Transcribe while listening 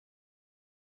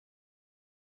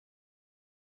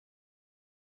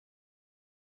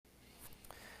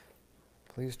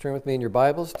Please turn with me in your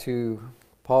Bibles to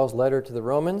Paul's letter to the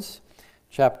Romans,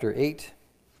 chapter 8,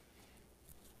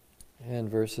 and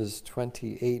verses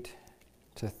 28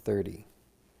 to 30.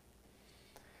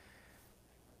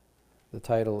 The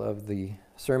title of the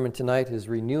sermon tonight is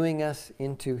Renewing Us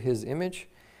into His Image,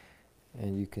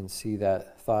 and you can see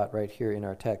that thought right here in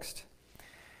our text.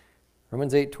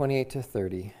 Romans 8, 28 to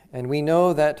 30. And we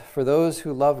know that for those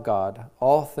who love God,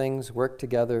 all things work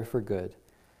together for good,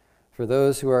 for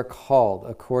those who are called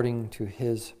according to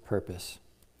His purpose.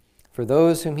 For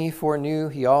those whom He foreknew,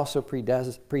 He also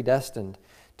predestined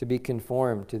to be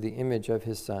conformed to the image of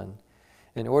His Son,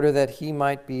 in order that He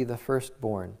might be the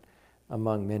firstborn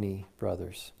among many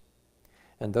brothers.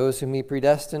 And those whom He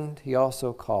predestined, He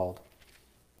also called.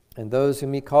 And those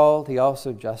whom He called, He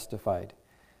also justified.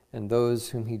 And those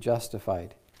whom He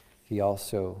justified, He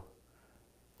also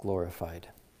glorified.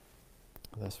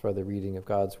 Thus far the reading of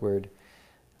God's Word.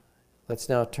 Let's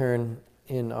now turn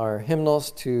in our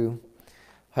hymnals to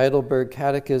Heidelberg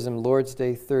Catechism, Lord's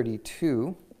Day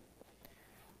 32,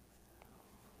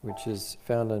 which is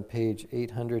found on page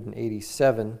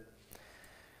 887,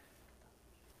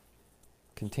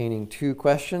 containing two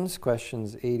questions,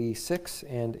 questions 86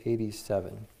 and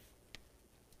 87.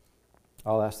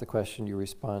 I'll ask the question, you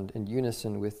respond in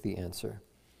unison with the answer.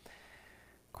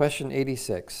 Question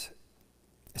 86.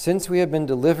 Since we have been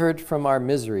delivered from our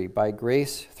misery by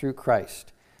grace through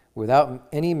Christ, without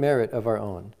any merit of our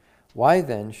own, why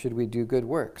then should we do good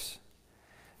works?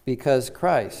 Because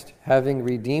Christ, having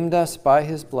redeemed us by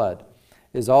His blood,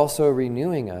 is also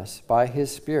renewing us by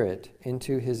His Spirit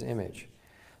into His image,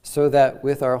 so that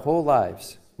with our whole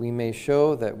lives we may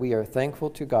show that we are thankful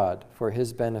to God for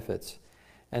His benefits,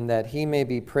 and that He may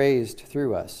be praised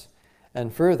through us,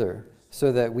 and further, so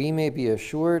that we may be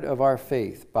assured of our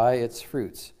faith by its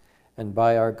fruits, and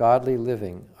by our godly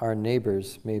living our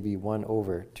neighbors may be won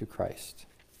over to Christ.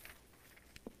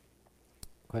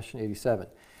 Question 87.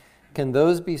 Can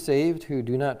those be saved who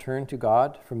do not turn to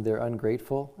God from their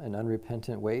ungrateful and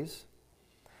unrepentant ways?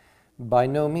 By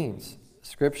no means.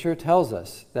 Scripture tells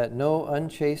us that no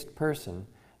unchaste person,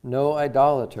 no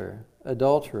idolater,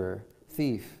 adulterer,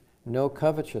 thief, no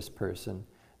covetous person,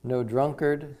 no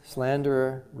drunkard,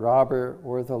 slanderer, robber,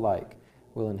 or the like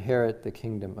will inherit the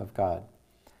kingdom of God.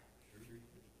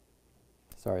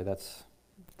 Sorry, that's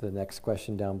the next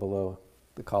question down below.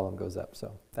 The column goes up,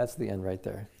 so that's the end right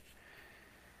there.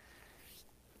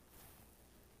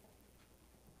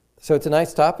 So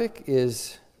tonight's topic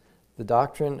is the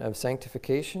doctrine of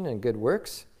sanctification and good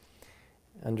works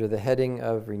under the heading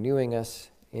of renewing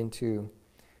us into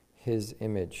His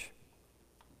image.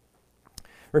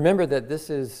 Remember that this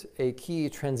is a key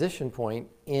transition point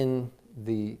in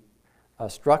the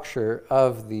structure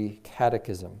of the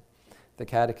Catechism. The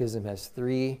Catechism has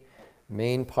three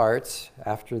main parts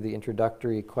after the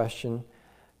introductory question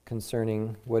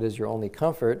concerning what is your only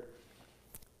comfort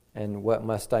and what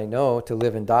must I know to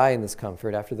live and die in this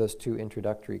comfort. After those two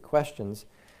introductory questions,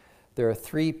 there are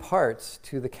three parts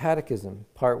to the Catechism.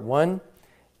 Part one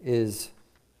is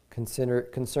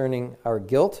concerning our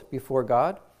guilt before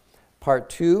God.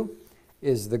 Part two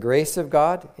is the grace of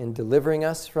God in delivering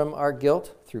us from our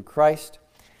guilt through Christ.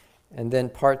 And then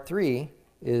part three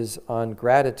is on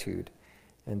gratitude.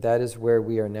 And that is where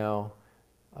we are now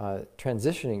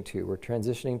transitioning to. We're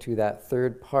transitioning to that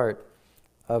third part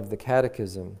of the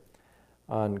Catechism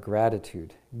on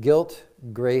gratitude. Guilt,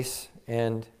 grace,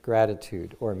 and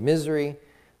gratitude. Or misery,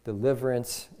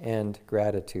 deliverance, and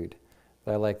gratitude.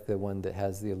 But I like the one that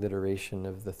has the alliteration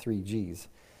of the three G's.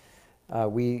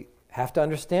 We have to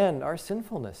understand our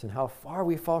sinfulness and how far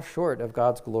we fall short of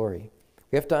God's glory.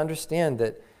 We have to understand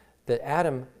that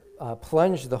Adam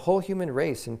plunged the whole human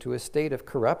race into a state of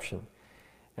corruption.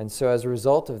 And so as a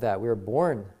result of that, we are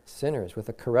born sinners with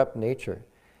a corrupt nature.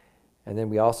 And then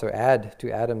we also add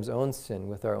to Adam's own sin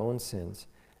with our own sins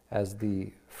as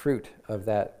the fruit of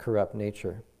that corrupt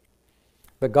nature.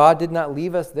 But God did not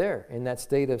leave us there in that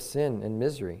state of sin and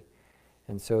misery.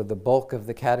 And so the bulk of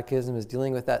the Catechism is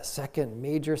dealing with that second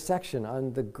major section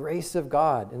on the grace of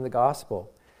God in the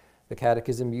gospel. The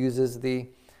Catechism uses the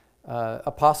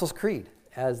Apostles' Creed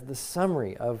as the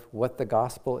summary of what the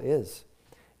gospel is,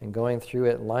 and going through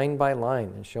it line by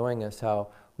line and showing us how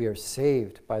we are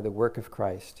saved by the work of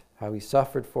Christ, how He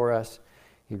suffered for us,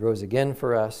 He rose again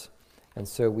for us, and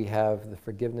so we have the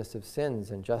forgiveness of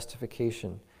sins and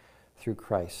justification through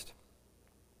Christ.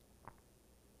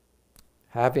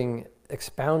 Having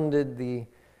expounded the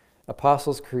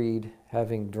Apostles' Creed,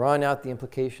 having drawn out the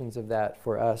implications of that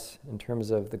for us in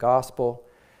terms of the gospel,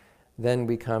 then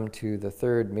we come to the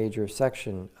third major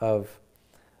section of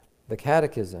the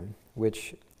Catechism,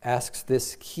 which asks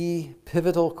this key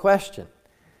pivotal question.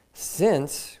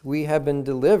 since we have been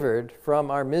delivered from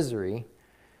our misery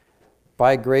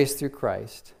by grace through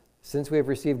Christ, since we have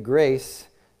received grace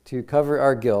to cover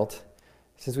our guilt,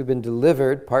 since we've been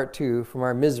delivered, part 2, from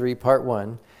our misery, part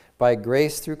 1, by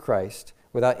grace through Christ,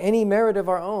 without any merit of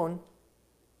our own,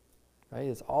 right?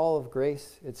 It's all of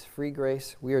grace. It's free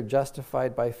grace. We are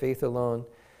justified by faith alone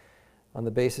on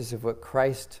the basis of what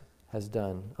Christ has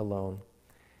done alone.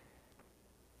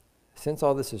 Since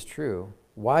all this is true,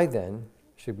 why then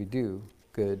should we do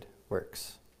good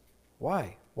works?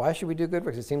 Why? Why should we do good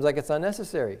works? It seems like it's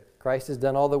unnecessary. Christ has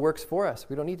done all the works for us.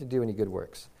 We don't need to do any good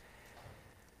works.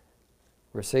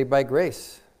 We're saved by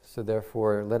grace, so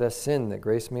therefore let us sin that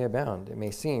grace may abound, it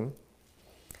may seem.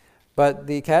 But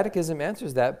the Catechism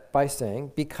answers that by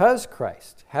saying, because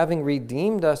Christ, having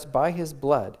redeemed us by his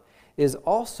blood, is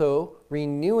also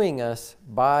renewing us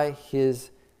by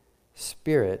his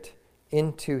Spirit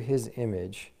into his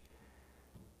image,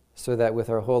 so that with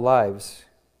our whole lives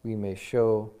we may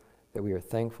show that we are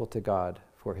thankful to God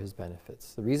for his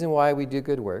benefits. The reason why we do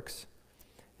good works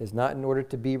is not in order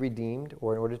to be redeemed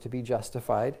or in order to be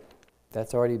justified.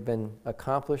 That's already been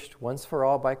accomplished once for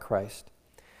all by Christ.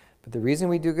 But the reason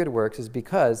we do good works is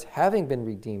because, having been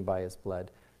redeemed by his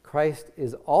blood, Christ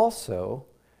is also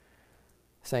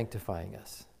sanctifying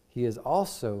us. He is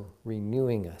also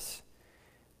renewing us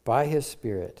by his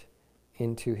Spirit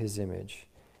into his image.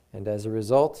 And as a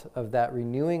result of that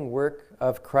renewing work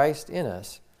of Christ in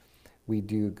us, we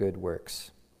do good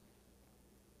works.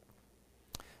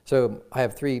 So I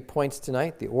have 3 points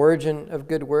tonight. The origin of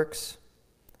good works,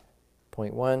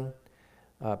 point 1.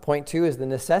 Point 2 is the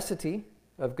necessity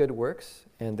of good works,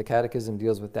 and the Catechism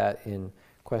deals with that in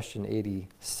question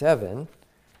 87.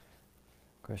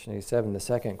 Question 87, the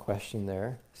second question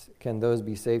there. Can those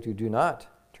be saved who do not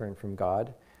turn from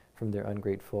God, from their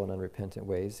ungrateful and unrepentant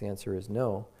ways? The answer is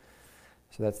no.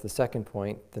 So that's the second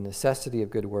point, the necessity of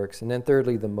good works. And then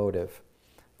thirdly, the motive.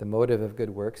 The motive of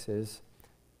good works is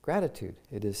gratitude.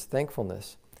 It is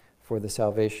thankfulness for the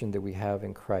salvation that we have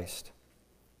in Christ.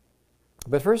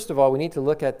 But first of all, we need to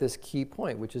look at this key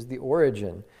point, which is the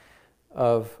origin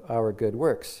of our good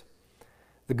works.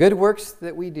 The good works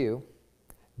that we do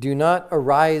not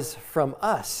arise from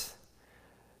us,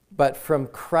 but from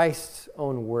Christ's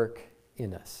own work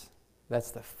in us.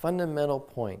 That's the fundamental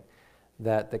point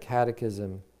that the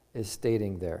Catechism is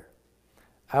stating there.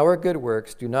 Our good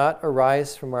works do not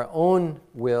arise from our own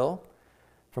will,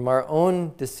 from our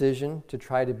own decision to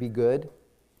try to be good,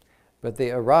 but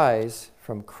they arise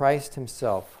from Christ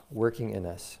himself working in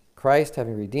us. Christ,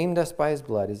 having redeemed us by his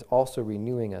blood, is also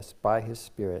renewing us by his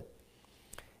Spirit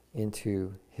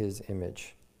into his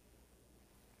image.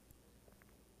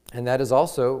 And that is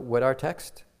also what our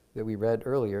text that we read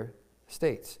earlier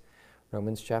states,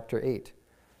 Romans chapter 8.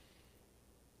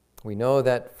 We know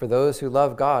that for those who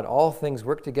love God, all things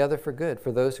work together for good,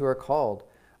 for those who are called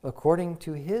according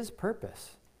to his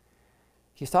purpose.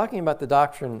 He's talking about the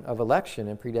doctrine of election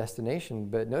and predestination,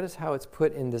 but notice how it's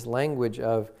put in this language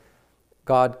of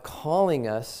God calling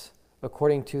us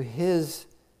according to his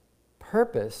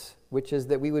purpose, which is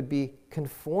that we would be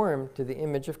conformed to the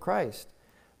image of Christ.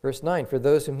 Verse 9, for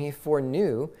those whom he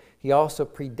foreknew, he also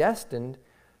predestined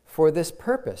for this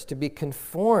purpose, to be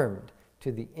conformed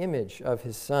to the image of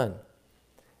his Son,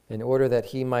 in order that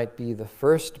he might be the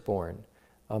firstborn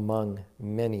among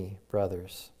many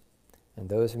brothers. And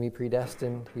those whom he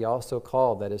predestined, he also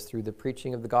called, that is through the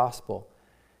preaching of the gospel,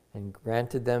 and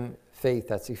granted them faith,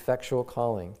 that's effectual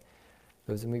calling.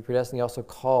 Those whom he predestined, he also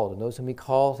called, and those whom he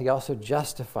called, he also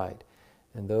justified,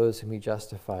 and those whom he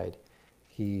justified,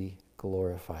 he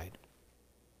glorified.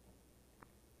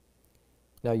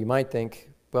 Now you might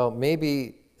think, well,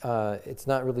 maybe it's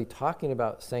not really talking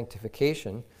about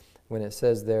sanctification when it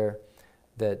says there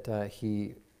that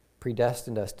he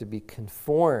predestined us to be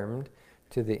conformed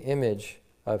to the image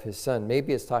of his Son.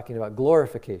 Maybe it's talking about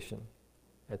glorification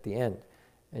at the end.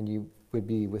 And you would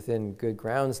be within good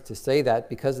grounds to say that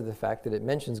because of the fact that it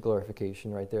mentions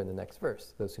glorification right there in the next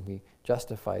verse. Those whom he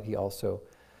justified, he also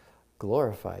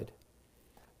glorified.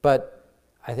 But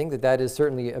I think that that is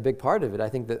certainly a big part of it. I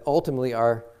think that ultimately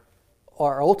our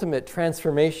ultimate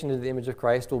transformation into the image of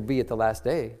Christ will be at the last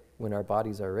day when our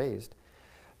bodies are raised.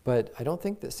 But I don't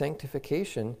think that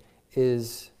sanctification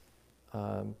is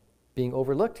being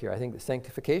overlooked here. I think that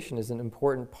sanctification is an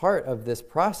important part of this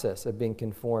process of being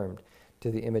conformed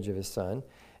to the image of his Son.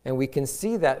 And we can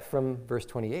see that from verse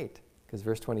 28, because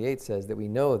verse 28 says that we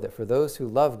know that for those who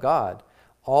love God,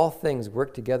 all things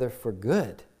work together for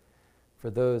good, for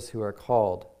those who are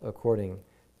called according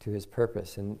to his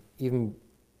purpose. And even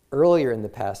earlier in the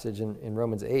passage in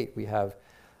Romans 8, we have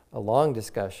a long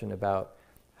discussion about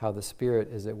how the Spirit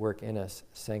is at work in us,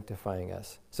 sanctifying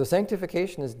us. So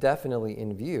sanctification is definitely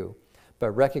in view, but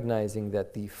recognizing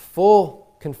that the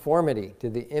full conformity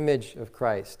to the image of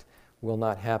Christ will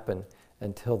not happen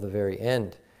until the very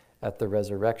end at the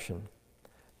resurrection.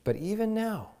 But even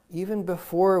now, even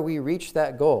before we reach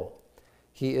that goal,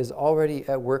 He is already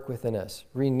at work within us,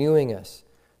 renewing us,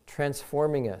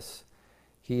 transforming us.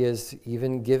 He is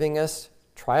even giving us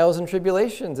trials and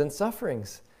tribulations and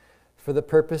sufferings for the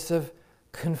purpose of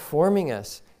conforming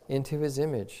us into His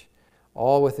image,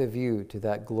 all with a view to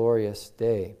that glorious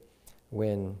day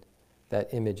when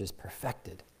that image is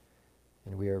perfected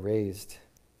and we are raised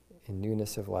in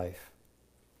newness of life.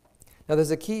 Now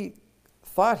there's a key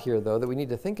thought here, though, that we need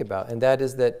to think about, and that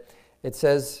is that it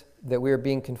says that we are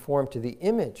being conformed to the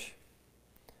image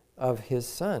of His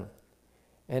Son.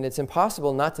 And it's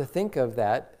impossible not to think of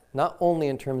that, not only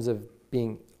in terms of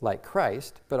being like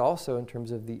Christ, but also in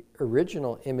terms of the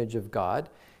original image of God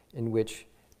in which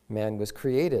man was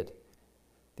created.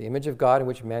 The image of God in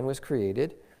which man was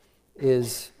created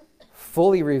is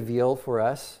fully revealed for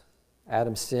us.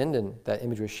 Adam sinned and that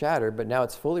image was shattered, but now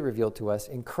it's fully revealed to us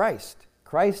in Christ.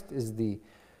 Christ is the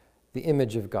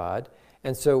image of God.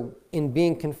 And so in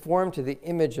being conformed to the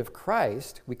image of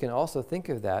Christ, we can also think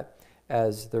of that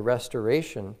as the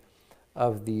restoration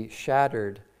of the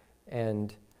shattered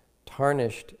and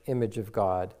tarnished image of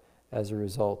God as a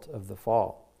result of the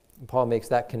fall. And Paul makes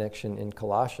that connection in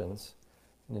Colossians,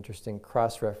 an interesting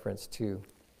cross-reference to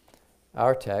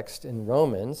our text. In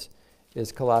Romans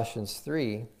is Colossians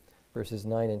 3, verses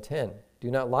 9 and 10.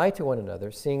 Do not lie to one another,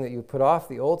 seeing that you put off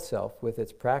the old self with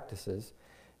its practices,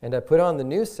 and I put on the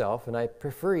new self, and I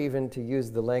prefer even to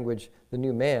use the language, the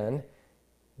new man,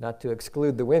 not to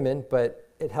exclude the women, but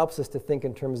it helps us to think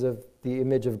in terms of the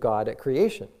image of God at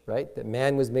creation, right? That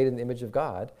man was made in the image of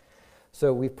God.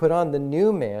 So we've put on the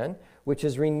new man, which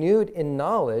is renewed in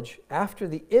knowledge after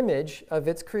the image of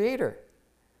its creator.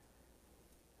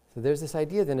 So there's this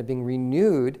idea then of being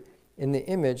renewed in the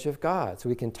image of God. So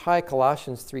we can tie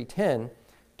Colossians 3:10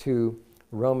 to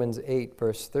Romans 8,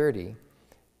 verse 30,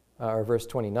 or verse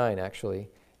 29 actually,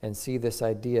 and see this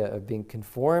idea of being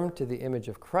conformed to the image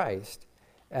of Christ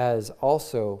as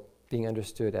also being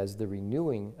understood as the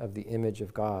renewing of the image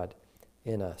of God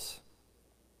in us.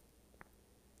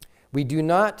 We do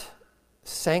not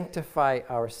sanctify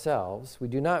ourselves, we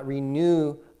do not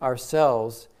renew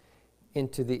ourselves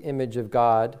into the image of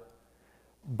God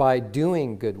by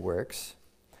doing good works.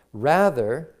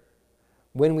 Rather,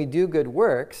 when we do good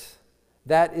works,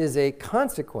 that is a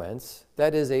consequence,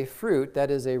 that is a fruit, that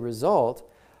is a result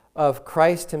of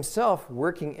Christ Himself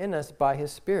working in us by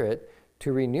His Spirit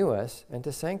to renew us and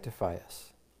to sanctify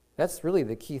us. That's really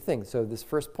the key thing. So this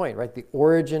first point, right, the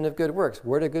origin of good works.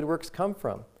 Where do good works come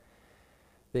from?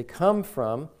 They come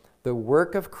from the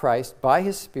work of Christ by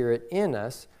His Spirit in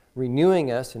us,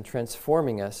 renewing us and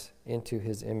transforming us into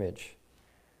His image.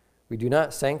 We do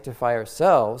not sanctify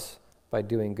ourselves by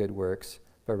doing good works,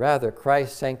 but rather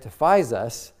Christ sanctifies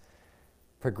us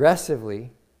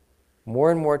progressively,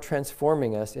 more and more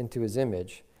transforming us into His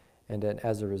image, and then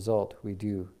as a result, we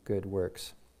do good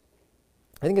works.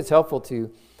 I think it's helpful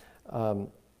to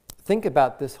think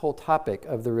about this whole topic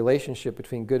of the relationship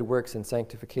between good works and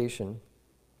sanctification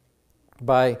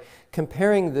by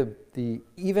comparing the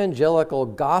evangelical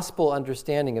gospel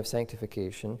understanding of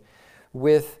sanctification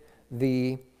with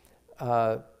the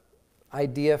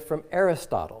idea from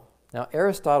Aristotle. Now,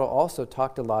 Aristotle also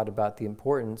talked a lot about the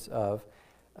importance of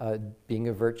being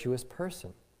a virtuous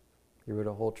person. He wrote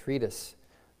a whole treatise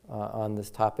on this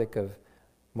topic of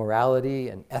morality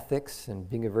and ethics and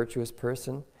being a virtuous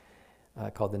person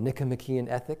called the Nicomachean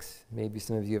Ethics. Maybe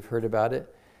some of you have heard about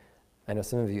it. I know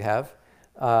some of you have.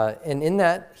 And in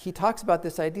that, he talks about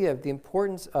this idea of the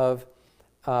importance of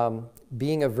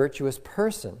being a virtuous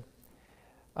person.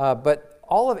 But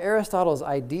all of Aristotle's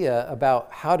idea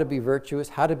about how to be virtuous,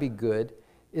 how to be good,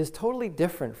 is totally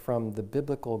different from the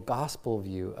biblical gospel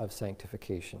view of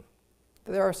sanctification.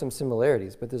 There are some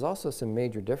similarities, but there's also some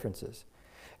major differences.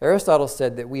 Aristotle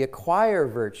said that we acquire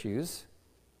virtues,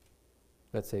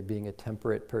 let's say being a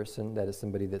temperate person, that is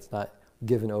somebody that's not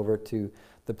given over to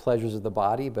the pleasures of the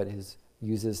body, but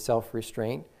uses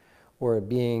self-restraint, or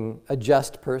being a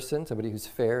just person, somebody who's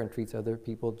fair and treats other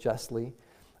people justly,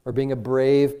 or being a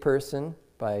brave person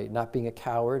by not being a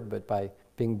coward, but by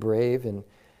being brave and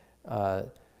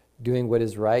doing what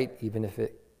is right, even if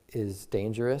it is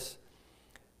dangerous.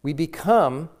 We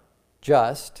become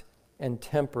just and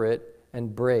temperate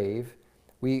and brave.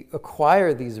 We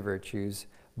acquire these virtues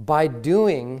by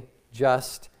doing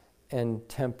just and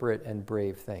temperate and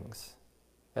brave things.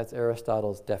 That's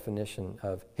Aristotle's definition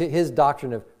of his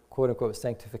doctrine of quote-unquote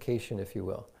sanctification, if you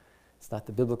will. It's not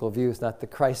the biblical view. It's not the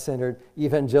Christ-centered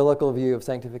evangelical view of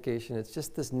sanctification. It's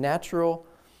just this natural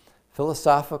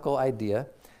philosophical idea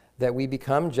that we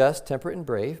become just, temperate, and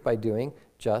brave by doing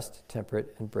just,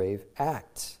 temperate, and brave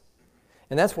acts.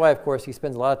 And that's why, of course, he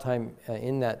spends a lot of time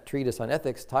in that treatise on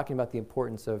ethics talking about the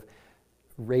importance of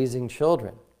raising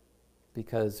children,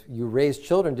 because you raise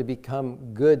children to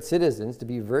become good citizens, to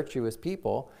be virtuous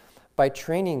people, by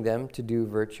training them to do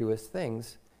virtuous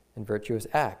things and virtuous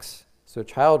acts. So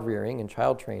child rearing and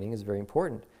child training is very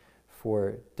important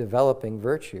for developing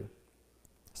virtue.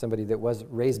 Somebody that was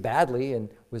raised badly and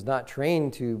was not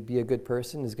trained to be a good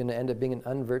person is going to end up being an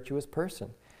unvirtuous person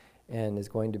and is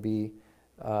going to be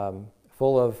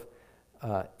full of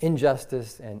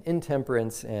injustice and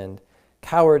intemperance and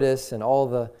cowardice and all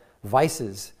the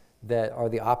vices that are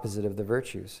the opposite of the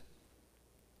virtues.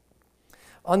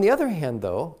 On the other hand,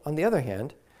 though,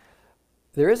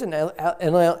 there is an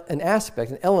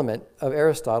aspect, an element of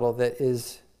Aristotle that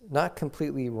is not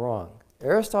completely wrong.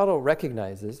 Aristotle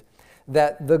recognizes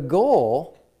that the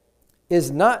goal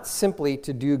is not simply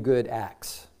to do good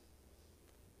acts.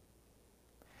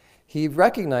 He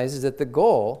recognizes that the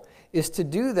goal is to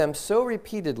do them so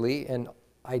repeatedly and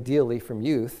ideally from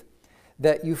youth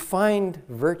that you find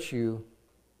virtue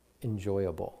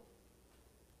enjoyable.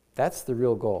 That's the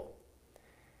real goal.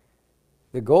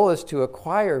 The goal is to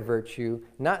acquire virtue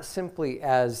not simply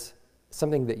as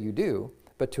something that you do,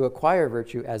 but to acquire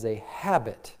virtue as a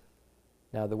habit.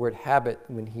 Now, the word habit,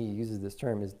 when he uses this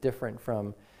term, is different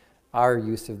from our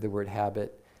use of the word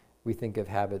habit. We think of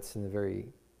habits in a very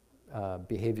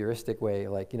behavioristic way,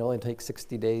 like, it only takes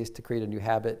 60 days to create a new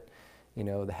habit,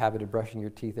 the habit of brushing your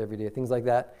teeth every day, things like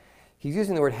that. He's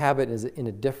using the word habit in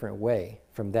a different way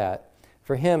from that.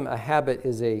 For him, a habit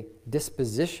is a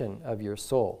disposition of your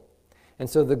soul. And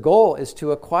so the goal is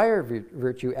to acquire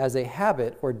virtue as a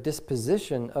habit or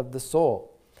disposition of the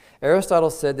soul. Aristotle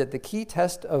said that the key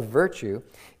test of virtue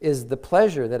is the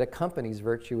pleasure that accompanies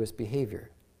virtuous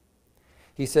behavior.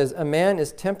 He says, a man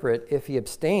is temperate if he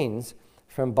abstains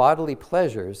from bodily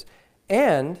pleasures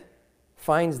and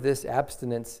finds this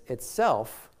abstinence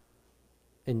itself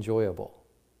enjoyable.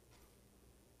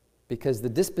 Because the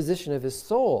disposition of his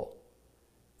soul,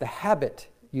 the habit,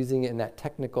 using it in that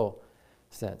technical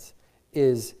sense,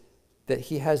 is that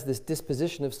he has this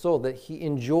disposition of soul that he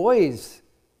enjoys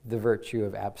the virtue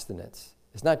of abstinence.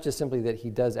 It's not just simply that he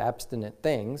does abstinent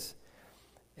things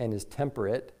and is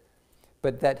temperate,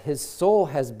 but that his soul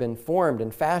has been formed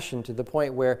and fashioned to the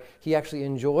point where he actually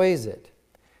enjoys it.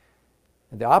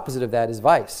 And the opposite of that is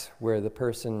vice, where the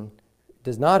person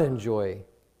does not enjoy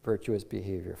virtuous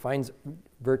behavior, finds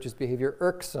virtuous behavior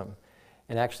irksome,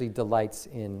 and actually delights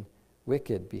in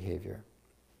wicked behavior.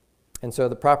 And so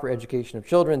the proper education of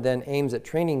children then aims at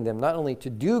training them not only to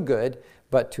do good,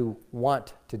 but to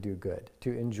want to do good,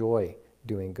 to enjoy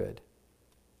doing good.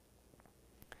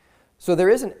 So there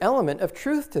is an element of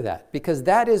truth to that, because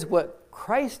that is what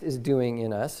Christ is doing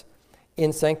in us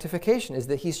in sanctification, is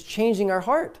that he's changing our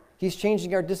heart. He's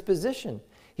changing our disposition.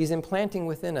 He's implanting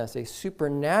within us a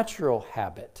supernatural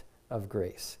habit of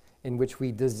grace in which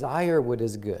we desire what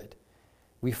is good.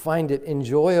 We find it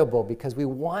enjoyable because we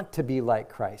want to be like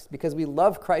Christ, because we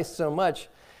love Christ so much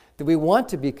that we want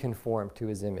to be conformed to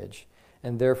his image.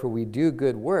 And therefore we do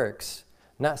good works,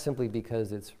 not simply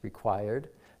because it's required,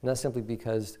 not simply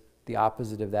because the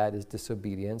opposite of that is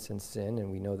disobedience and sin,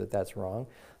 and we know that that's wrong,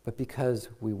 but because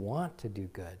we want to do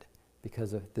good,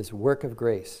 because of this work of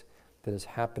grace that is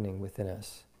happening within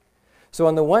us. So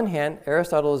on the one hand,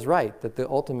 Aristotle is right that the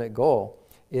ultimate goal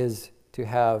is to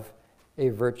have a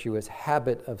virtuous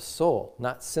habit of soul,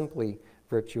 not simply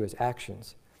virtuous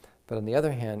actions. But on the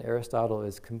other hand, Aristotle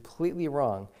is completely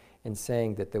wrong in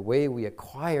saying that the way we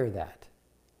acquire that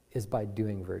is by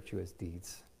doing virtuous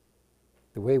deeds.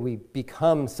 The way we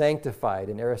become sanctified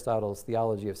in Aristotle's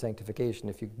theology of sanctification,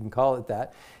 if you can call it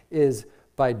that, is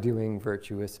by doing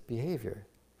virtuous behavior.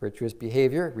 Virtuous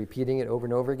behavior, repeating it over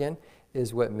and over again,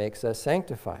 is what makes us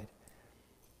sanctified.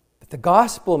 But the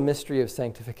gospel mystery of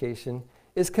sanctification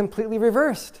is completely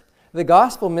reversed. The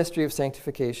gospel mystery of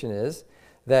sanctification is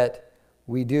that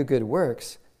we do good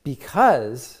works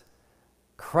because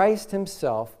Christ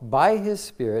himself, by his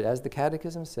Spirit, as the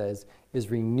Catechism says,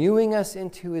 is renewing us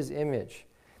into his image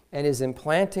and is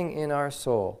implanting in our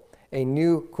soul a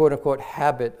new, quote-unquote,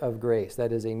 habit of grace.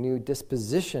 That is a new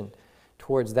disposition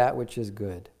towards that which is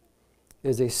good. It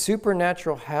is a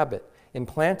supernatural habit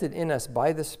implanted in us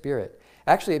by the Spirit.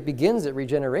 Actually, it begins at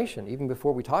regeneration. Even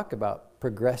before we talk about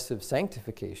progressive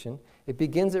sanctification, it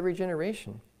begins at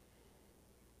regeneration.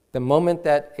 The moment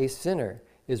that a sinner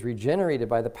is regenerated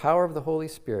by the power of the Holy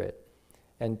Spirit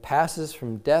and passes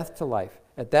from death to life,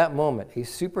 at that moment, a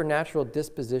supernatural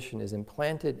disposition is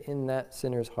implanted in that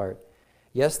sinner's heart.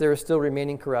 Yes, there is still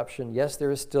remaining corruption. Yes,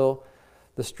 there is still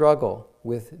the struggle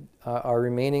with our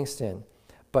remaining sin.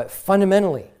 But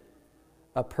fundamentally,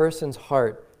 a person's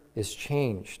heart is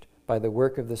changed by the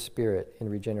work of the Spirit in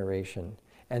regeneration.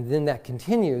 And then that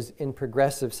continues in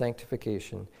progressive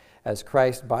sanctification as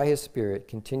Christ, by His Spirit,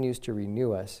 continues to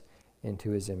renew us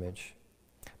into His image.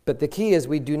 But the key is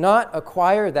we do not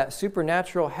acquire that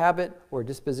supernatural habit or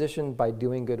disposition by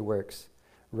doing good works.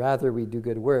 Rather, we do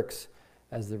good works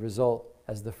as the result,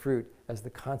 as the fruit, as the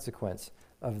consequence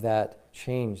of that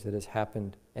change that has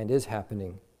happened and is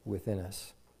happening within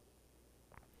us.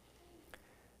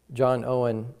 John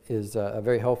Owen is a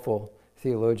very helpful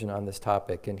theologian on this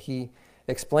topic, and he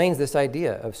explains this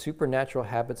idea of supernatural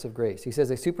habits of grace. He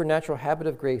says a supernatural habit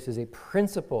of grace is a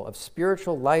principle of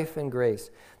spiritual life and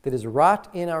grace that is wrought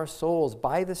in our souls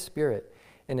by the Spirit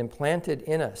and implanted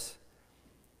in us,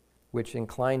 which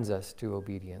inclines us to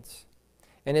obedience.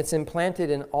 And it's implanted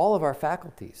in all of our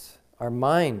faculties, our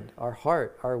mind, our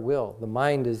heart, our will. The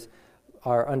mind is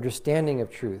our understanding of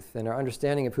truth and our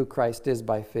understanding of who Christ is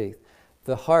by faith.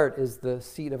 The heart is the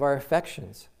seat of our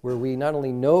affections, where we not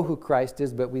only know who Christ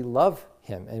is, but we love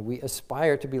Him and we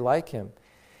aspire to be like Him.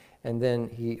 And then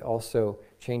He also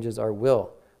changes our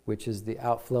will, which is the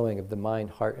outflowing of the mind,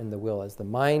 heart, and the will. As the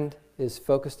mind is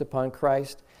focused upon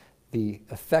Christ, the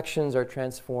affections are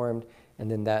transformed, and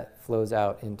then that flows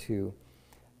out into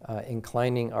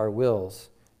inclining our wills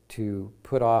to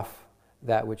put off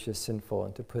that which is sinful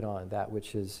and to put on that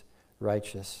which is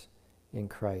righteous in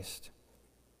Christ.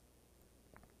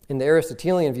 In the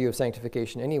Aristotelian view of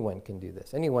sanctification, anyone can do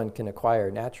this. Anyone can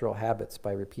acquire natural habits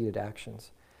by repeated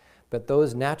actions. But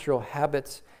those natural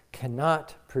habits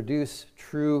cannot produce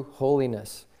true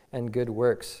holiness and good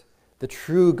works. The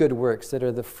true good works that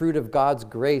are the fruit of God's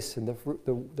grace and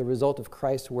the result of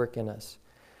Christ's work in us.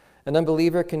 An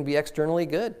unbeliever can be externally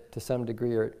good to some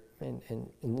degree, or in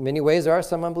many ways there are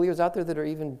some unbelievers out there that are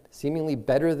even seemingly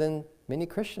better than many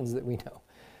Christians that we know,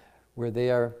 where they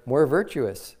are more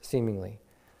virtuous, seemingly.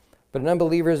 But an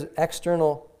unbeliever's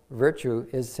external virtue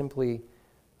is simply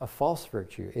a false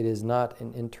virtue. It is not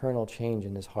an internal change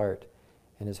in his heart,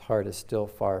 and his heart is still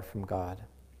far from God.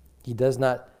 He does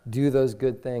not do those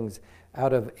good things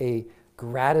out of a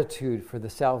gratitude for the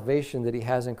salvation that he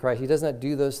has in Christ. He does not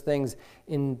do those things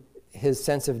in his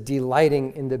sense of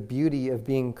delighting in the beauty of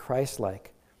being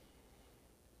Christ-like.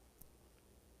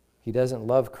 He doesn't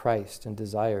love Christ and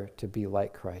desire to be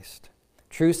like Christ.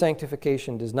 True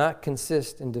sanctification does not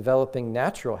consist in developing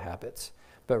natural habits,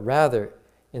 but rather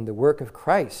in the work of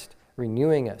Christ,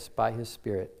 renewing us by His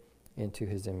Spirit into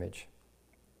His image.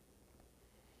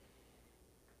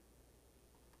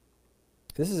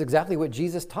 This is exactly what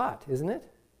Jesus taught, isn't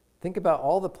it? Think about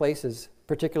all the places,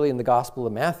 particularly in the Gospel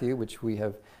of Matthew, which we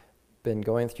have been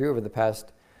going through over the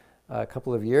past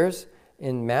couple of years.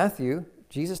 In Matthew,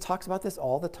 Jesus talks about this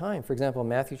all the time. For example, in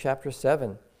Matthew chapter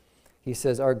 7, He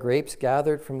says, "Are grapes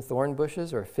gathered from thorn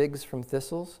bushes or figs from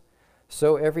thistles?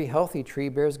 So every healthy tree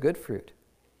bears good fruit,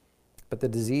 but the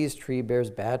diseased tree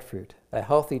bears bad fruit. A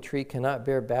healthy tree cannot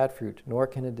bear bad fruit, nor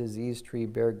can a diseased tree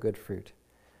bear good fruit."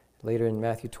 Later in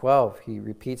Matthew 12, He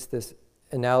repeats this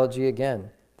analogy again.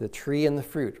 The tree and the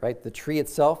fruit, right? The tree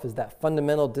itself is that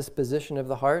fundamental disposition of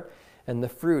the heart, and the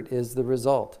fruit is the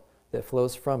result that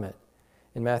flows from it.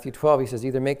 In Matthew 12, He says,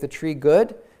 either make the tree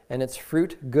good and its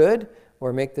fruit good,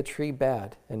 or make the tree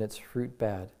bad and its fruit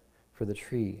bad, for the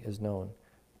tree is known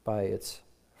by its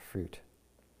fruit.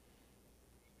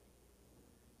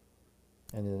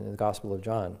 And in the Gospel of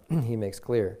John, He makes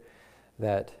clear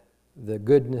that the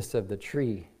goodness of the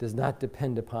tree does not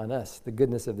depend upon us. The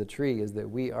goodness of the tree is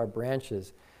that we are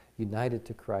branches united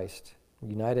to Christ,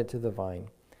 united to the vine,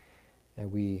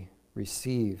 and we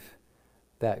receive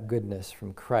that goodness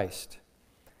from Christ,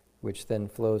 which then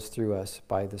flows through us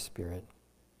by the Spirit.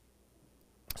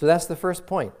 So that's the first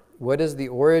point. What is the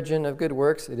origin of good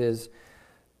works? It is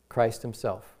Christ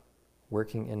Himself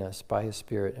working in us by His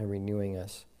Spirit and renewing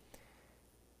us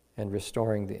and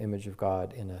restoring the image of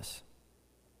God in us.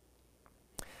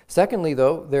 Secondly,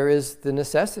 though, there is the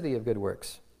necessity of good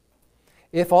works.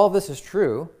 If all this is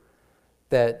true,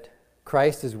 that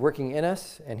Christ is working in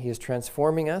us and He is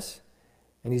transforming us,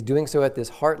 and He's doing so at this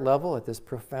heart level, at this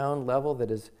profound level that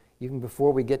is even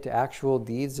before we get to actual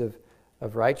deeds of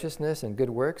righteousness and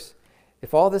good works,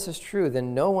 if all this is true,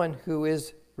 then no one who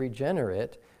is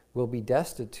regenerate will be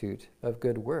destitute of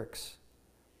good works.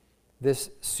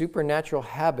 This supernatural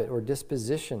habit or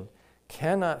disposition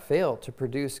cannot fail to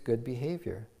produce good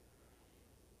behavior.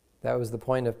 That was the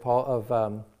point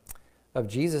of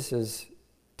Jesus'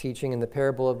 teaching in the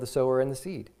parable of the sower and the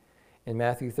seed in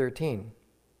Matthew 13.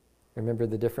 Remember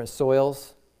the different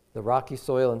soils, the rocky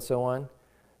soil and so on?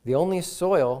 The only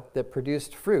soil that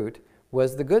produced fruit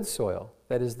was the good soil.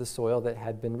 That is the soil that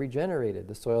had been regenerated,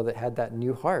 the soil that had that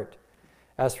new heart.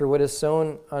 As for what is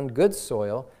sown on good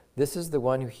soil, this is the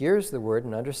one who hears the word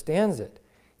and understands it.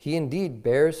 He indeed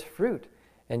bears fruit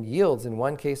and yields in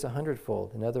one case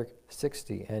 100-fold, another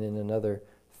 60, and in another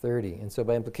 30. And so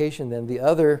by implication then, the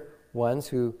other ones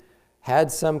who had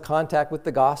some contact with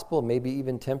the gospel, maybe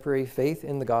even temporary faith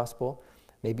in the gospel,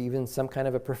 maybe even some kind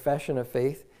of a profession of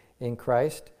faith in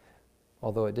Christ,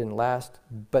 although it didn't last,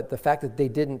 but the fact that they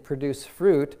didn't produce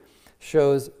fruit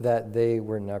shows that they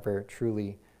were never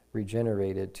truly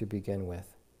regenerated to begin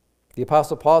with. The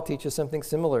Apostle Paul teaches something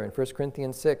similar in 1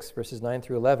 Corinthians 6, verses 9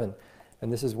 through 11,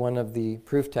 and this is one of the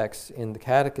proof texts in the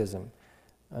Catechism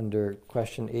under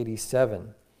question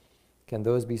 87. Can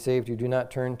those be saved who do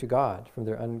not turn to God from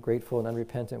their ungrateful and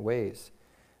unrepentant ways?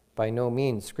 By no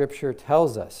means. Scripture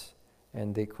tells us,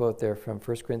 and they quote there from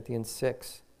 1 Corinthians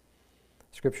 6,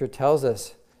 Scripture tells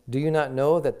us, do you not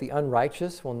know that the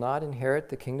unrighteous will not inherit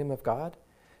the kingdom of God?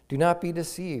 Do not be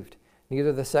deceived.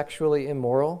 Neither the sexually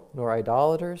immoral, nor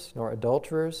idolaters, nor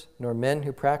adulterers, nor men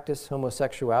who practice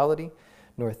homosexuality,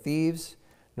 nor thieves,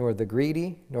 nor the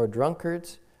greedy, nor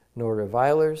drunkards, nor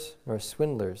revilers, nor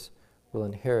swindlers will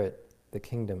inherit the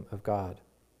kingdom of God.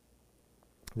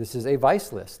 This is a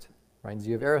vice list. Reminds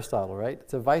you of Aristotle, right?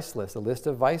 It's a vice list, a list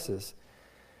of vices,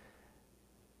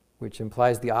 which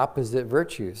implies the opposite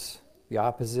virtues. The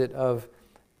opposite of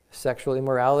sexual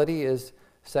immorality is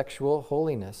sexual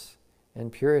holiness and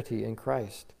purity in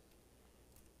Christ.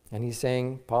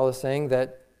 And Paul is saying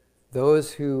that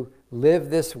those who live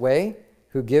this way,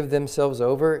 who give themselves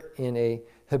over in a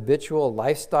habitual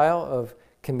lifestyle of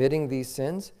committing these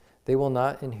sins, they will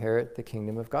not inherit the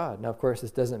kingdom of God. Now, of course, this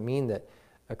doesn't mean that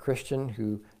a Christian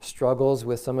who struggles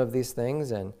with some of these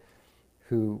things and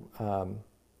who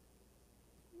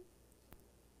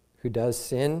does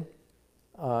sin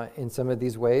in some of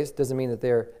these ways doesn't mean that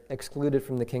they're excluded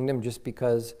from the kingdom just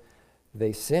because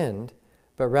they sinned,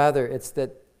 but rather it's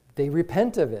that they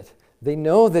repent of it. They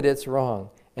know that it's wrong,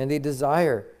 and they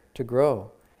desire to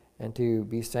grow and to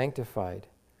be sanctified.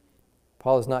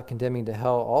 Paul is not condemning to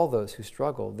hell all those who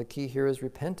struggle. The key here is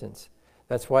repentance.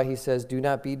 That's why he says, do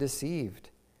not be deceived.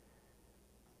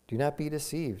 Do not be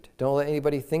deceived. Don't let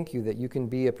anybody think that you can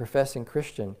be a professing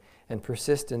Christian and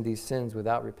persist in these sins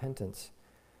without repentance.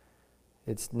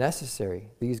 It's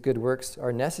necessary. These good works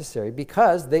are necessary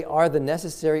because they are the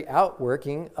necessary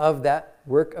outworking of that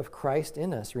work of Christ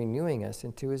in us, renewing us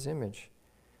into his image.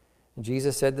 And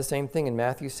Jesus said the same thing in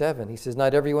Matthew 7. He says,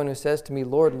 not everyone who says to me,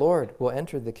 Lord, Lord, will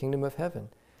enter the kingdom of heaven,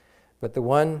 but the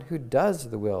one who does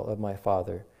the will of my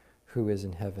Father who is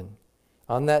in heaven.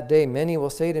 On that day, many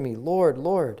will say to me, Lord,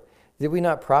 Lord, did we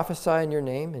not prophesy in your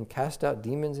name and cast out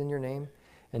demons in your name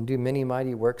and do many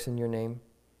mighty works in your name?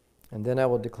 And then I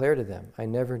will declare to them, I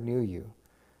never knew you.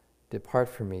 Depart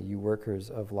from me, you workers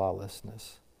of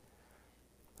lawlessness.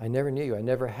 I never knew you. I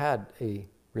never had a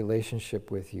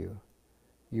relationship with you.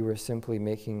 You were simply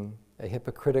making a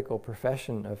hypocritical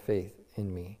profession of faith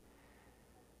in me.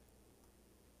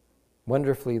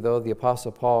 Wonderfully, though, the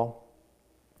Apostle Paul,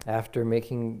 after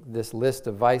making this list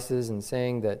of vices and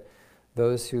saying that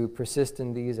those who persist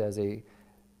in these as a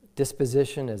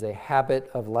disposition, as a habit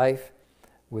of life,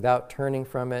 without turning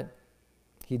from it,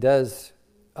 he does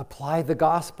apply the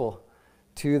gospel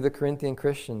to the Corinthian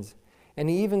Christians. And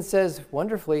he even says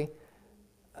wonderfully,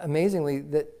 amazingly,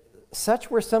 that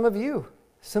such were some of you.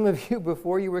 Some of you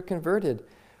before you were converted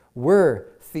were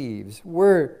thieves,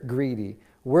 were greedy,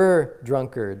 were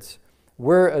drunkards,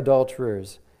 were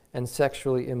adulterers, and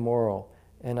sexually immoral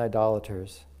and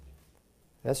idolaters.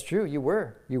 That's true, you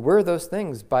were. You were those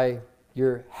things by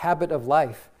your habit of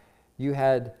life. You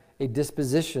had a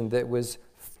disposition that was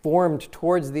formed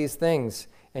towards these things,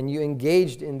 and you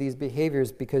engaged in these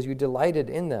behaviors because you delighted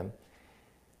in them.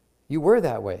 You were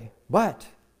that way. But,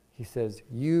 he says,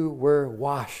 you were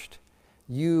washed.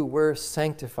 You were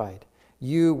sanctified.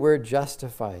 You were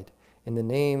justified in the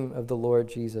name of the Lord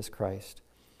Jesus Christ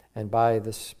and by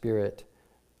the Spirit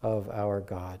of our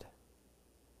God.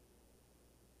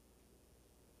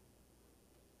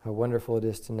 How wonderful it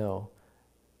is to know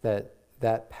that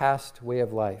that past way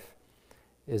of life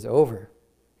is over.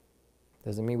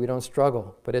 Doesn't mean we don't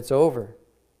struggle, but it's over.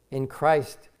 In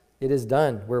Christ, it is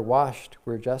done. We're washed,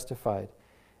 we're justified,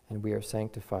 and we are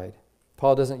sanctified.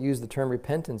 Paul doesn't use the term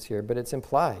repentance here, but it's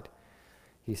implied.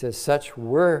 He says, such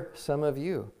were some of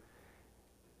you.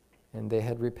 And they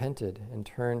had repented and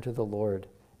turned to the Lord.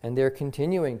 And they're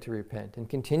continuing to repent and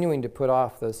continuing to put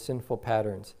off those sinful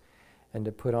patterns and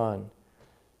to put on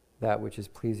that which is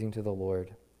pleasing to the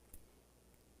Lord.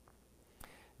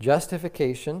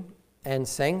 Justification and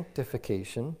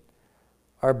sanctification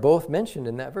are both mentioned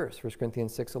in that verse, 1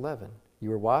 Corinthians 6:11. You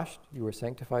were washed, you were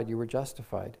sanctified, you were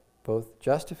justified. Both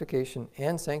justification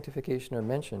and sanctification are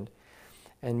mentioned.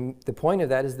 And the point of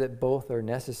that is that both are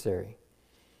necessary,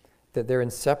 that they're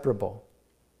inseparable.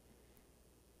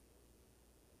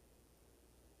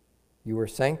 You were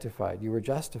sanctified, you were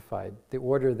justified. The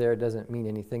order there doesn't mean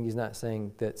anything. He's not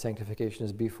saying that sanctification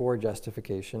is before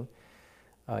justification.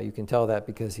 You can tell that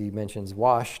because he mentions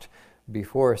washed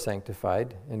before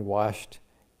sanctified, and washed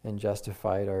and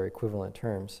justified are equivalent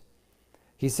terms.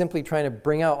 He's simply trying to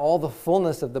bring out all the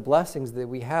fullness of the blessings that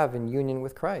we have in union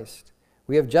with Christ.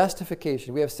 We have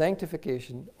justification, we have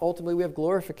sanctification, ultimately we have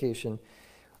glorification.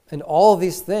 And all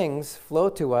these things flow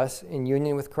to us in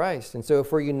union with Christ. And so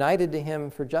if we're united to Him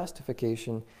for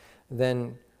justification,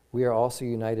 then we are also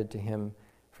united to Him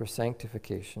for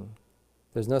sanctification.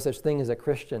 There's no such thing as a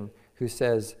Christian who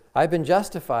says, I've been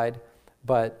justified,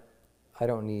 but I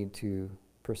don't need to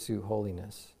pursue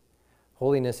holiness.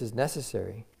 Holiness is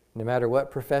necessary. No matter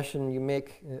what profession you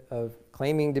make of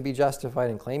claiming to be justified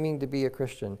and claiming to be a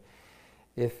Christian,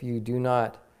 if you do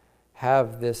not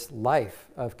have this life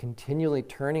of continually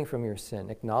turning from your sin,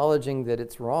 acknowledging that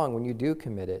it's wrong when you do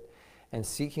commit it, and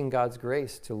seeking God's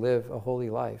grace to live a holy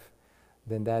life,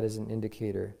 then that is an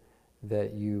indicator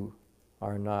that you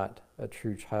are not a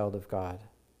true child of God.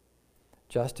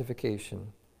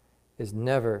 Justification is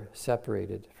never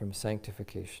separated from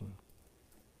sanctification.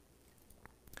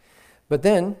 But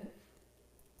then,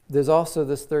 there's also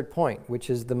this third point, which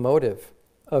is the motive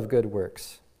of good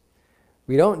works.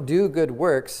 We don't do good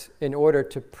works in order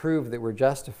to prove that we're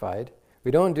justified.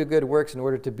 We don't do good works in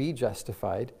order to be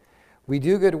justified. We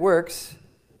do good works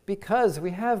because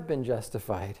we have been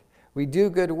justified. We do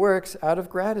good works out of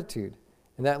gratitude.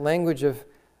 And that language of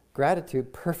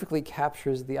gratitude perfectly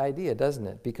captures the idea, doesn't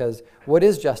it? Because what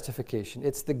is justification?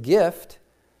 It's the gift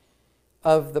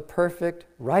of the perfect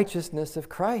righteousness of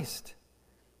Christ.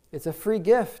 It's a free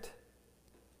gift.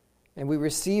 And we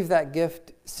receive that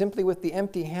gift simply with the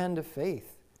empty hand of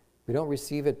faith. We don't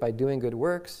receive it by doing good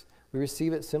works. We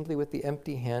receive it simply with the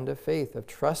empty hand of faith, of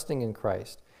trusting in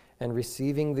Christ and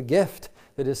receiving the gift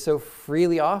that is so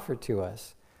freely offered to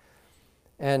us.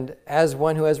 And as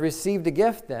one who has received a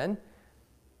gift, then,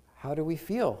 how do we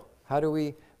feel? How do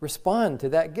we respond to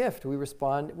that gift? We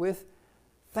respond with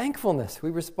thankfulness. We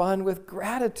respond with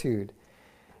gratitude.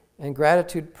 And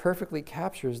gratitude perfectly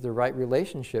captures the right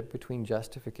relationship between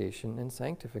justification and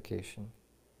sanctification.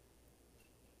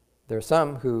 There are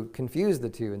some who confuse the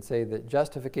two and say that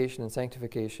justification and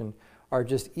sanctification are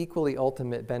just equally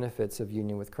ultimate benefits of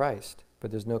union with Christ, but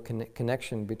there's no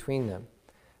connection between them.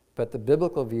 But the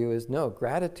biblical view is no,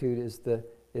 gratitude is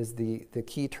the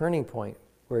key turning point,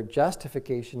 where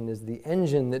justification is the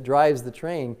engine that drives the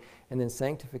train, and then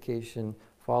sanctification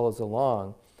follows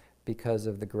along because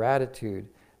of the gratitude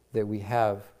that we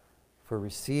have for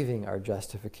receiving our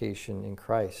justification in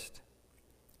Christ.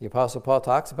 The Apostle Paul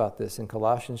talks about this in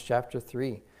Colossians chapter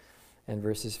 3 and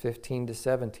verses 15 to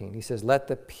 17. He says, let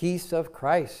the peace of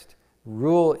Christ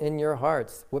rule in your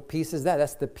hearts. What peace is that?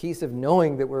 That's the peace of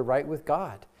knowing that we're right with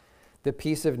God. The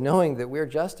peace of knowing that we're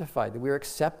justified, that we're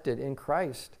accepted in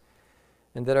Christ,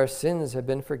 and that our sins have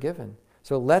been forgiven.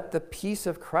 So let the peace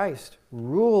of Christ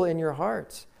rule in your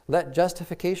hearts. Let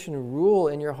justification rule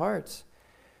in your hearts,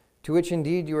 to which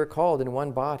indeed you are called in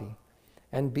one body.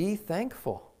 And be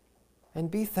thankful. And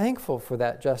be thankful for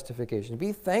that justification.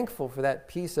 Be thankful for that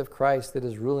peace of Christ that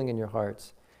is ruling in your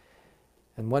hearts.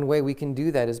 And one way we can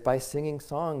do that is by singing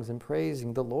songs and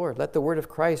praising the Lord. Let the word of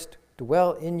Christ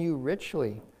dwell in you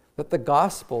richly. Let the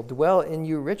gospel dwell in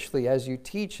you richly as you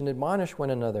teach and admonish one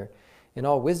another in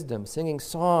all wisdom, singing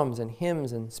psalms and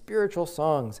hymns and spiritual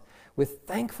songs with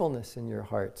thankfulness in your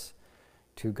hearts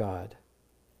to God.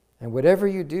 And whatever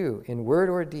you do, in word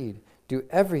or deed, do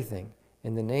everything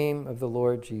in the name of the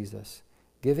Lord Jesus,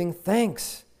 giving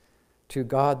thanks to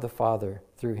God the Father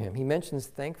through him. He mentions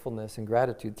thankfulness and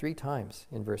gratitude 3 times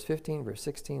in verse 15, verse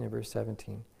 16, and verse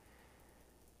 17.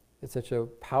 It's such a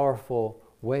powerful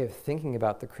way of thinking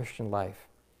about the Christian life.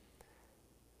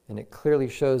 And it clearly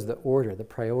shows the order, the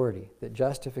priority, that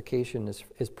justification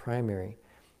is primary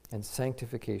and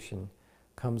sanctification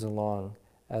comes along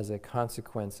as a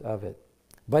consequence of it.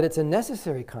 But it's a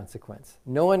necessary consequence.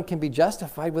 No one can be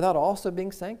justified without also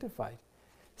being sanctified.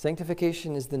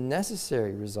 Sanctification is the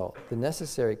necessary result, the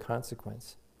necessary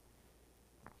consequence.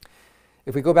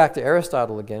 If we go back to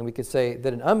Aristotle again, we could say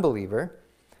that an unbeliever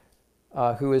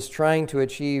who is trying to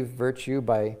achieve virtue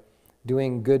by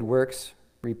doing good works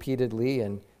repeatedly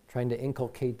and trying to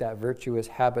inculcate that virtuous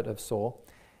habit of soul,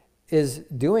 is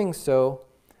doing so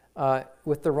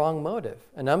with the wrong motive.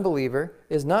 An unbeliever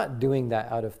is not doing that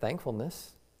out of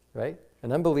thankfulness, right?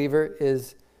 An unbeliever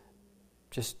is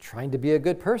just trying to be a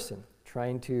good person,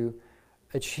 trying to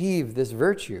achieve this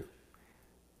virtue,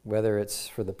 whether it's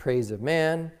for the praise of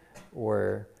man,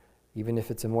 or even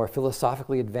if it's a more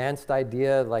philosophically advanced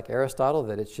idea like Aristotle,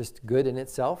 that it's just good in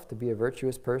itself to be a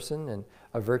virtuous person, and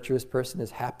a virtuous person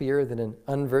is happier than an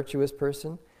unvirtuous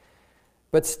person.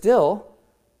 But still,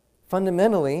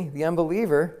 fundamentally, the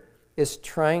unbeliever is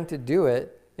trying to do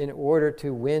it in order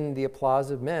to win the applause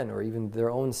of men, or even their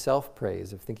own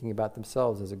self-praise of thinking about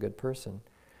themselves as a good person.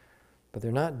 But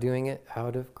they're not doing it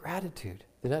out of gratitude.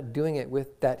 They're not doing it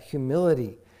with that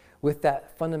humility, with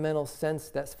that fundamental sense,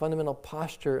 that fundamental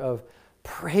posture of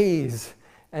praise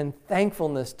and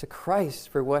thankfulness to Christ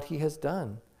for what he has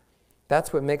done.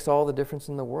 That's what makes all the difference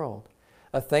in the world.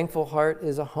 A thankful heart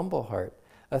is a humble heart.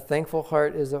 A thankful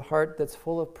heart is a heart that's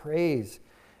full of praise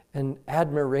and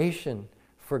admiration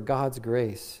for God's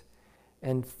grace,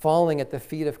 and falling at the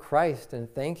feet of Christ and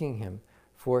thanking him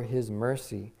for his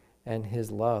mercy and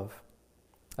his love.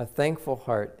 A thankful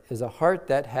heart is a heart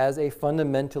that has a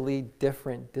fundamentally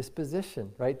different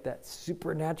disposition, right? That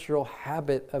supernatural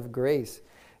habit of grace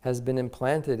has been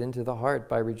implanted into the heart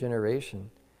by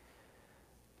regeneration.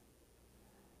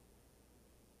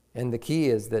 And the key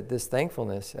is that this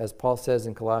thankfulness, as Paul says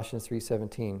in Colossians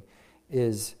 3:17,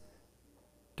 is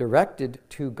directed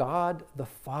to God the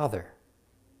Father.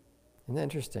 Isn't that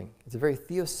interesting? It's a very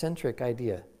theocentric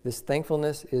idea. This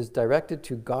thankfulness is directed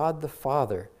to God the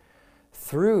Father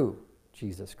through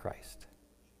Jesus Christ.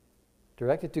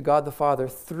 Directed to God the Father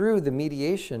through the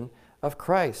mediation of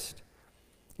Christ.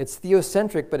 It's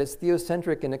theocentric, but it's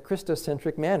theocentric in a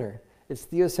Christocentric manner. It's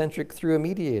theocentric through a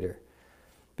mediator.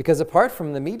 Because apart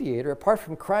from the mediator, apart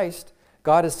from Christ,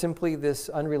 God is simply this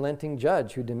unrelenting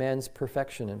judge who demands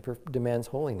perfection and demands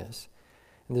holiness.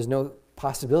 And there's no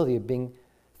possibility of being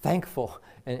thankful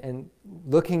and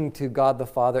looking to God the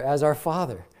Father as our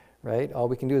Father, right? All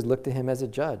we can do is look to him as a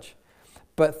judge.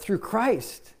 But through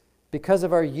Christ, because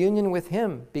of our union with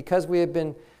him, because we have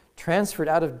been transferred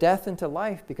out of death into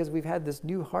life, because we've had this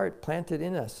new heart planted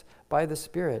in us by the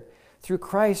Spirit, through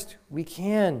Christ we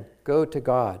can go to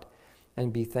God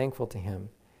and be thankful to him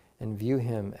and view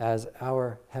him as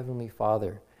our Heavenly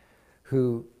Father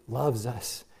who loves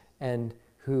us and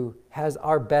who has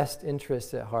our best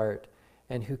interests at heart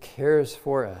and who cares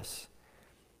for us.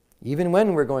 Even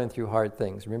when we're going through hard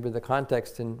things. Remember, the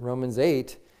context in Romans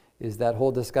 8 is that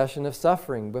whole discussion of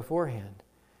suffering beforehand.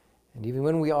 And even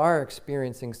when we are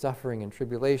experiencing suffering and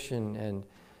tribulation and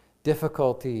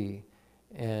difficulty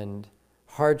and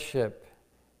hardship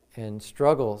and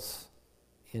struggles,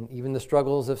 and even the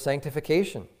struggles of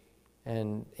sanctification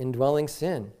and indwelling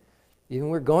sin, even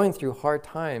when we're going through hard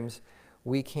times,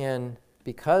 we can,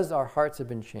 because our hearts have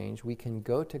been changed, we can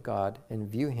go to God and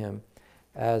view him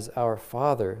as our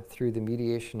Father through the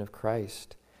mediation of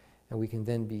Christ. And we can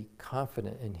then be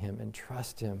confident in him and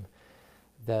trust him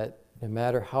that no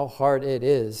matter how hard it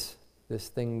is, this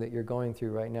thing that you're going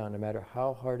through right now, no matter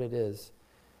how hard it is,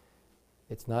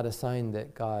 it's not a sign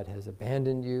that God has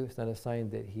abandoned you. It's not a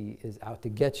sign that he is out to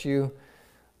get you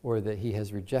or that he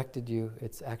has rejected you.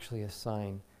 It's actually a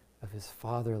sign of his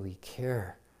fatherly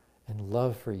care and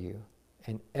love for you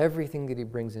and everything that he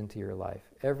brings into your life,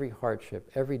 every hardship,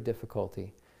 every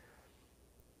difficulty,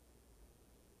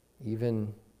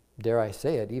 even, dare I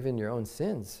say it, even your own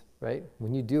sins, right?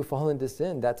 When you do fall into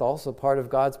sin, that's also part of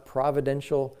God's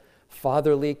providential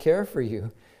fatherly care for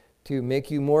you, to make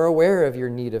you more aware of your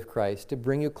need of Christ, to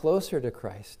bring you closer to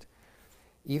Christ.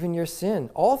 Even your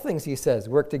sin, all things, he says,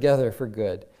 work together for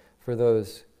good for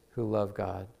those who love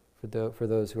God, for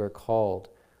those who are called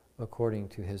according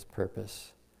to his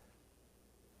purpose.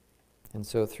 And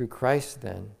so through Christ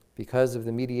then, because of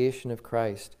the mediation of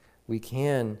Christ, we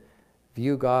can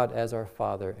view God as our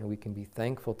Father, and we can be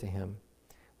thankful to him.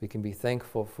 We can be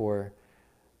thankful for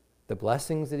the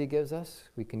blessings that he gives us.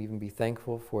 We can even be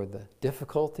thankful for the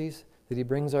difficulties that he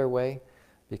brings our way,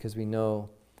 because we know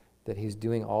that he's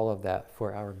doing all of that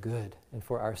for our good and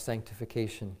for our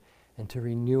sanctification and to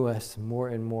renew us more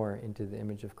and more into the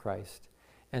image of Christ.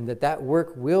 And that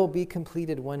work will be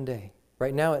completed one day.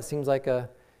 Right now it seems like an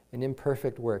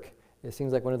imperfect work. It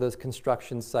seems like one of those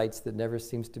construction sites that never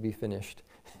seems to be finished.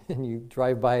 And you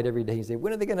drive by it every day and you say,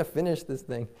 when are they going to finish this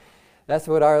thing? That's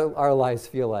what our lives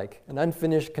feel like. An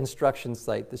unfinished construction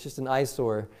site that's just an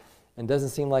eyesore and doesn't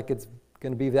seem like it's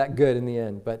going to be that good in the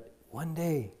end. But one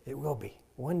day it will be.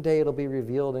 One day it'll be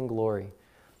revealed in glory.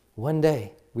 One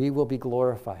day we will be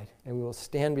glorified and we will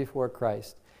stand before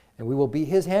Christ and we will be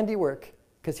his handiwork.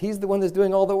 because he's the one that's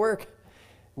doing all the work.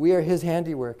 We are his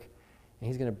handiwork, and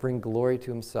he's going to bring glory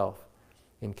to himself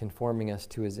in conforming us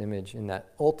to his image in that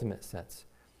ultimate sense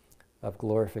of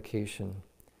glorification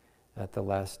at the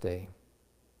last day.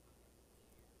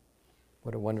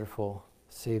 What a wonderful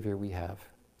Savior we have,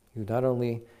 who not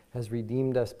only has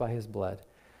redeemed us by his blood,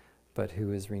 but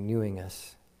who is renewing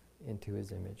us into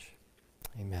his image.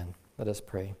 Amen. Let us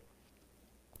pray.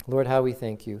 Lord, how we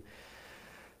thank you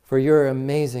for your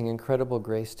amazing, incredible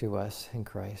grace to us in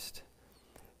Christ.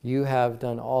 You have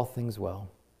done all things well,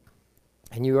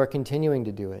 and you are continuing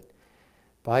to do it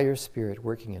by your Spirit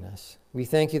working in us. We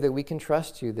thank you that we can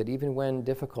trust you, that even when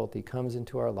difficulty comes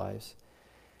into our lives,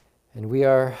 and we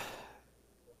are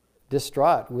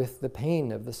distraught with the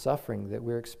pain of the suffering that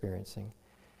we're experiencing,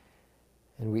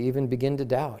 and we even begin to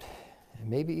doubt, and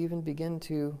maybe even begin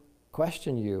to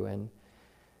question you and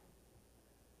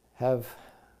have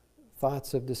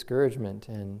thoughts of discouragement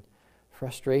and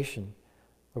frustration.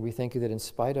 Lord, we thank you that in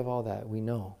spite of all that, we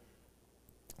know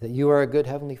that you are a good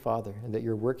Heavenly Father and that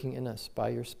you're working in us by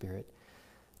your Spirit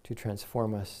to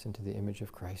transform us into the image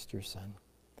of Christ, your Son.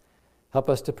 Help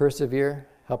us to persevere.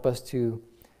 Help us to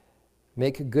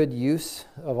make good use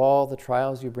of all the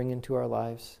trials you bring into our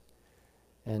lives,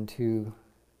 and to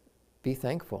be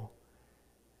thankful,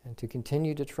 and to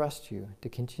continue to trust you, to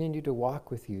continue to walk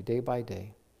with you day by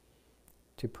day,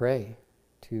 to pray,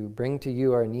 to bring to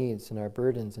you our needs and our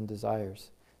burdens and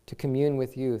desires, to commune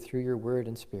with you through your word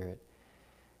and Spirit,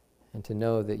 and to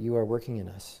know that you are working in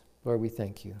us. Lord, we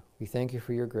thank you. We thank you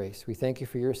for your grace. We thank you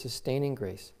for your sustaining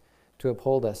grace to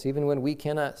uphold us. Even when we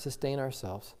cannot sustain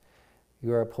ourselves,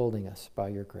 you are upholding us by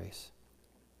your grace.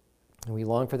 And we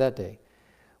long for that day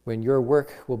when your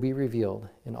work will be revealed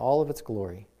in all of its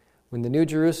glory, when the new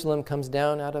Jerusalem comes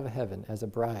down out of heaven as a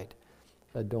bride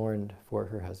adorned for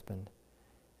her husband.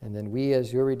 And then we,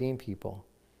 as your redeemed people,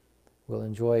 will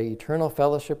enjoy eternal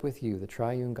fellowship with you, the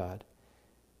triune God,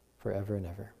 forever and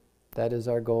ever. That is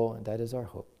our goal, and that is our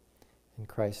hope. In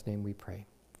Christ's name we pray.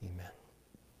 Amen.